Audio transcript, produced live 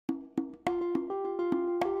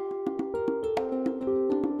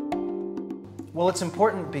Well, it's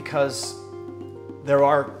important because there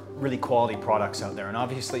are really quality products out there, and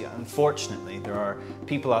obviously, unfortunately, there are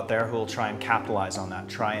people out there who will try and capitalize on that,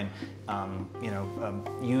 try and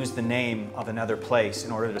use the name of another place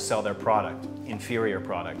in order to sell their product, inferior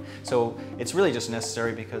product. So it's really just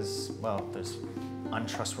necessary because, well, there's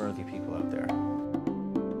untrustworthy people out there.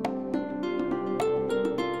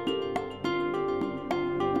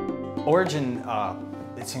 Origin,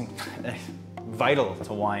 it's vital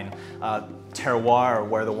to wine. Terroir,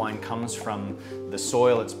 where the wine comes from, the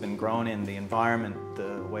soil it's been grown in, the environment,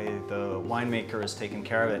 the way the winemaker has taken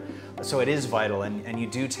care of it. So it is vital, and you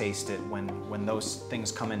do taste it when those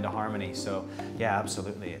things come into harmony. So yeah,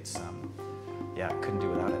 absolutely, it's yeah, couldn't do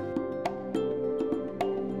without it.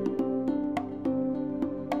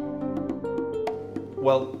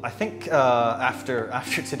 Well, I think after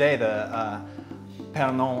today, the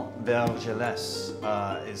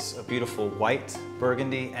Parmigiano-Reggiano is a beautiful white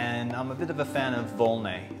Burgundy, and I'm a bit of a fan of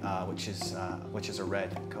Volnay, which is a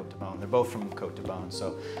red Côte de Beaune. They're both from Côte de Beaune,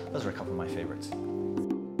 so those are a couple of my favorites.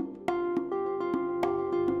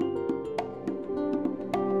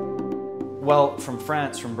 Well, from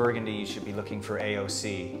France, from Burgundy, you should be looking for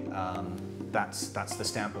AOC. That's the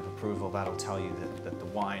stamp of approval that'll tell you that the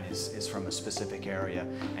wine is from a specific area,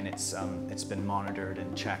 and it's been monitored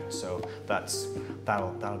and checked. So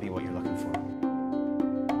that'll be what you're looking for.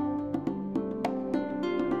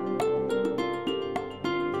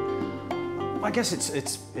 I guess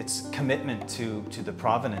it's commitment to the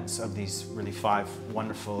provenance of these really 5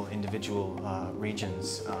 wonderful individual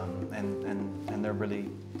regions, and they're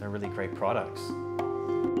really great products.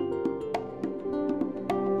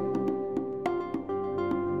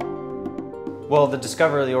 Well, the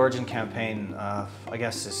Discover the Origin campaign, I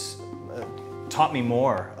guess, has taught me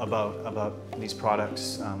more about these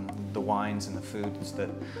products, the wines and the foods that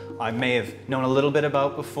I may have known a little bit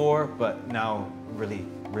about before, but now really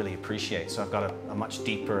appreciate. So I've got a much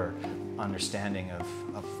deeper understanding of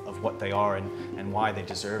what they are and why they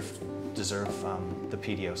deserve the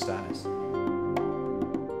PDO status.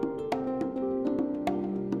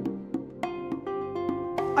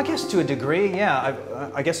 I guess to a degree, yeah.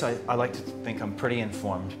 I guess I like to think I'm pretty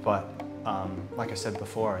informed, but like I said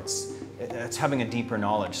before, it's having a deeper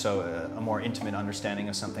knowledge, so a more intimate understanding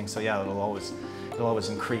of something. So yeah, it'll always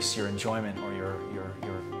increase your enjoyment or your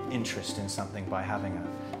interest in something by having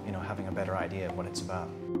a better idea of what it's about.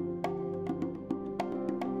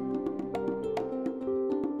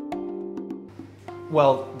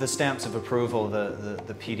 Well, the stamps of approval, the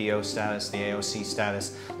PDO status, the AOC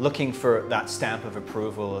status, looking for that stamp of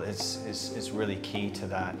approval is really key to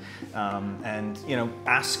that. And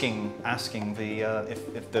asking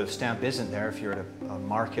if the stamp isn't there, if you're at a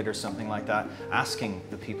market or something like that, asking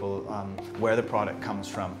the people where the product comes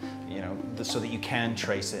from, so that you can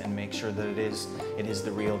trace it and make sure that it is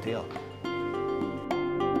the real deal.